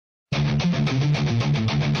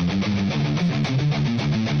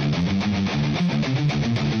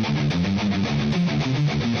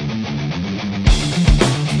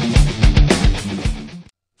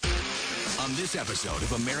episode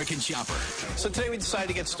of American Chopper. So today we decided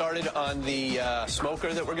to get started on the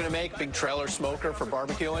smoker that we're going to make, big trailer smoker for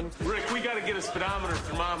barbecuing. Rick, we got to get a speedometer,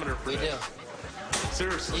 thermometer for We do.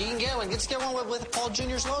 Seriously. You can get one. Let's get one with Paul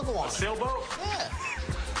Jr.'s logo on it. Sailboat? Yeah.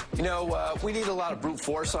 You know, we need a lot of brute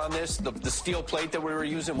force on this. The steel plate that we were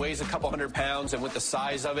using weighs a couple 100 pounds, and with the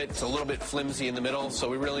size of it, it's a little bit flimsy in the middle, so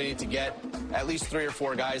we really need to get at least 3 or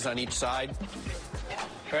 4 guys on each side.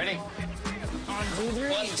 Ready?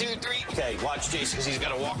 1, 2, 3. Okay, watch Jason, because he's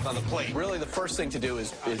got to walk on the plate. Really, the first thing to do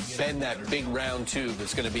is bend that big round tube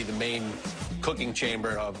that's going to be the main cooking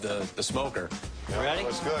chamber of the smoker. You ready?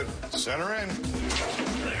 That's good. Center in.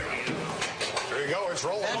 There you go. It's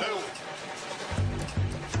rolling, too.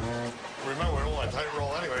 Remember, we don't want a tight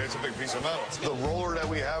roll anyway. It's a big piece of metal. The roller that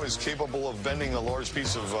we have is capable of bending a large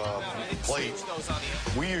piece of plate.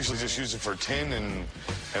 We usually just use it for tin and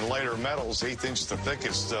lighter metals, 1/8 inch the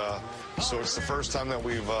thickest. So it's the first time that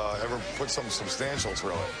we've ever put something substantial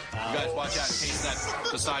through it. You guys watch out in case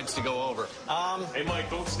that decides to go over. Hey, Mike,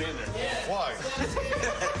 don't stand there. Why?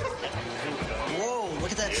 Whoa,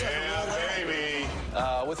 look at that stuff. Yeah, baby.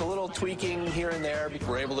 With a little tweaking here and there,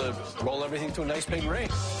 we're able to roll everything to a nice big ring.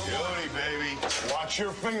 Beauty, baby. Watch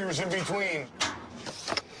your fingers in between.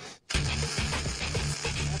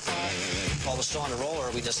 While we're still on the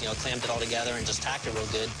roller, we just, clamped it all together and just tacked it real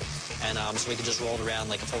good. And so we could just roll it around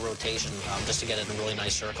like a full rotation just to get it in a really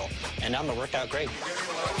nice circle. And it worked out great.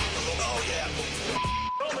 Oh, yeah.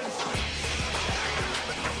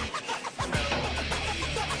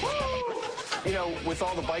 You know, with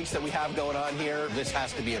all the bikes that we have going on here, this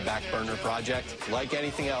has to be a back burner project. Like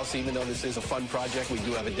anything else, even though this is a fun project, we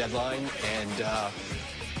do have a deadline, and,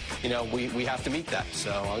 we have to meet that.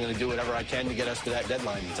 So I'm going to do whatever I can to get us to that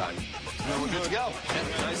deadline in time. We're good to go.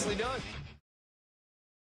 Nicely done.